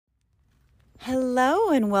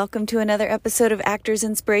Hello and welcome to another episode of Actors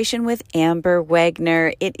Inspiration with Amber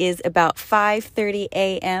Wegner. It is about 5:30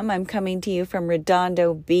 a.m. I'm coming to you from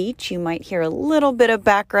Redondo Beach. You might hear a little bit of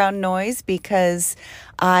background noise because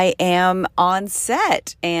I am on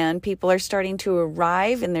set and people are starting to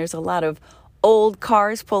arrive and there's a lot of old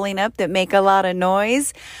cars pulling up that make a lot of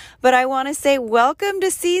noise. But I want to say welcome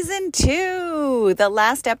to season 2. The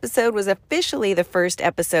last episode was officially the first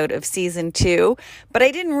episode of season 2, but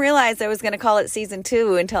I didn't realize I was going to call it season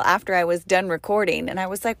 2 until after I was done recording. And I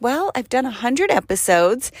was like, well, I've done 100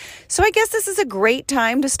 episodes, so I guess this is a great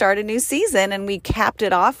time to start a new season. And we capped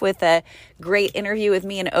it off with a great interview with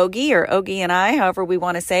me and Ogie, or Ogie and I, however we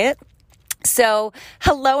want to say it. So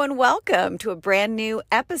hello and welcome to a brand new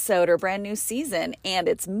episode or brand new season. And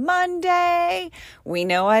it's Monday. We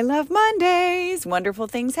know I love Mondays. Wonderful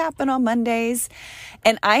things happen on Mondays.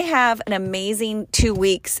 And I have an amazing 2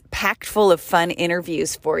 weeks packed full of fun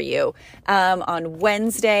interviews for you. On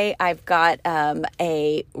Wednesday, I've got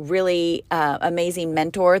a really amazing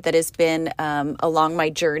mentor that has been along my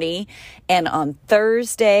journey. And on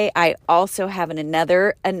Thursday, I also have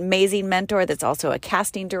another amazing mentor that's also a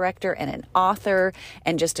casting director and an author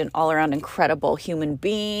and just an all-around incredible human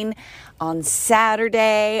being. On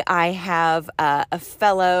Saturday, I have a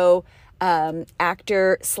fellow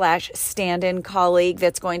actor / stand-in colleague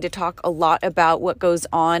that's going to talk a lot about what goes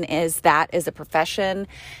on as a profession.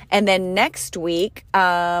 And then next week,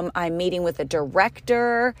 I'm meeting with a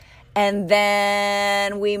director. And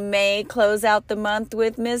then we may close out the month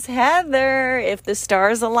with Miss Heather if the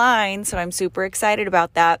stars align. So I'm super excited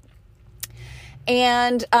about that.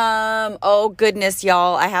 And, oh goodness,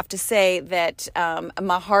 y'all, I have to say that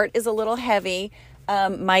my heart is a little heavy.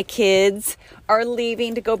 My kids are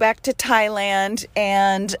leaving to go back to Thailand,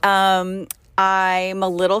 and I'm a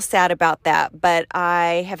little sad about that, but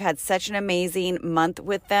I have had such an amazing month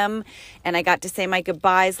with them, and I got to say my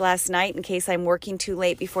goodbyes last night in case I'm working too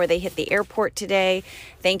late before they hit the airport today.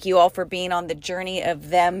 Thank you all for being on the journey of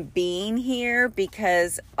them being here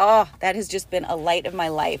because, that has just been a light of my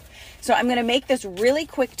life. So I'm going to make this really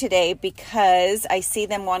quick today because I see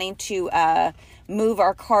them wanting to move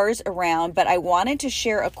our cars around, but I wanted to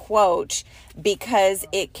share a quote because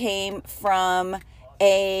it came from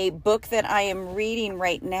a book that I am reading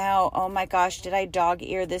right now. Oh my gosh, did I dog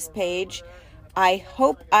ear this page? I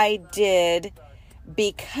hope I did,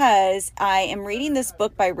 because I am reading this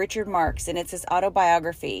book by Richard Marx, and it's his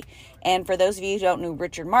autobiography. And for those of you who don't know who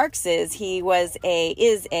Richard Marx is, he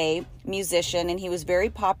is a musician, and he was very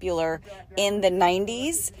popular in the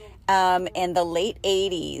 90s and the late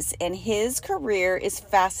 80s. And his career is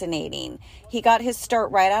fascinating. He got his start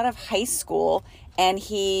right out of high school, and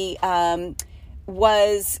he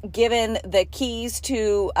was given the keys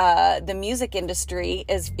to the music industry,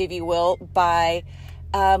 as if you will, by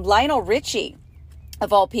Lionel Richie.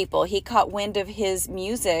 Of all people, he caught wind of his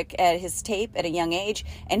music at his tape at a young age,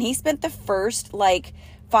 and he spent the first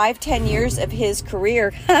 5-10 years of his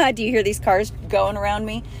career. Do you hear these cars going around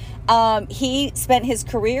me? He spent his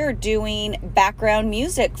career doing background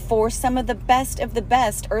music for some of the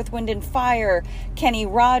best, Earth, Wind and Fire, Kenny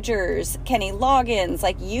Rogers, Kenny Loggins,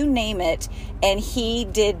 you name it. And he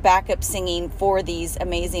did backup singing for these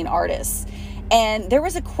amazing artists. And there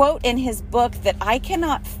was a quote in his book that I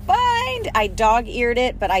cannot find. I dog-eared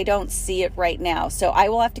it, but I don't see it right now. So I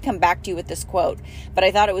will have to come back to you with this quote. But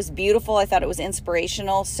I thought it was beautiful. I thought it was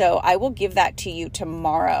inspirational. So I will give that to you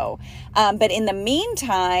tomorrow. But in the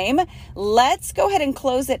meantime, let's go ahead and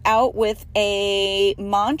close it out with a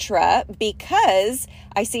mantra, because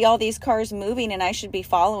I see all these cars moving and I should be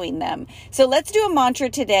following them. So let's do a mantra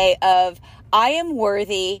today of I am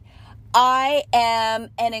worthy. I am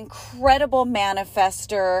an incredible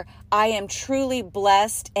manifester. I am truly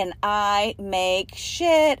blessed, and I make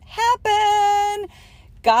shit happen.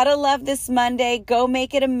 Gotta love this Monday. Go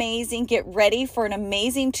make it amazing. Get ready for an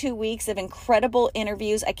amazing 2 weeks of incredible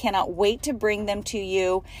interviews. I cannot wait to bring them to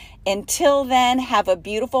you. Until then, have a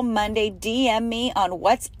beautiful Monday. DM me on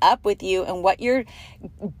what's up with you and what you're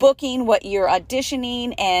booking, what you're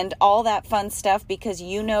auditioning, and all that fun stuff, because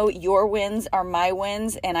you know your wins are my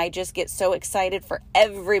wins, and I just get so excited for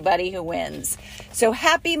everybody who wins. So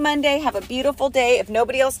happy Monday. Have a beautiful day. If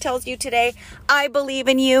nobody else tells you today, I believe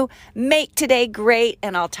in you. Make today great,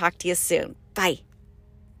 and I'll talk to you soon. Bye.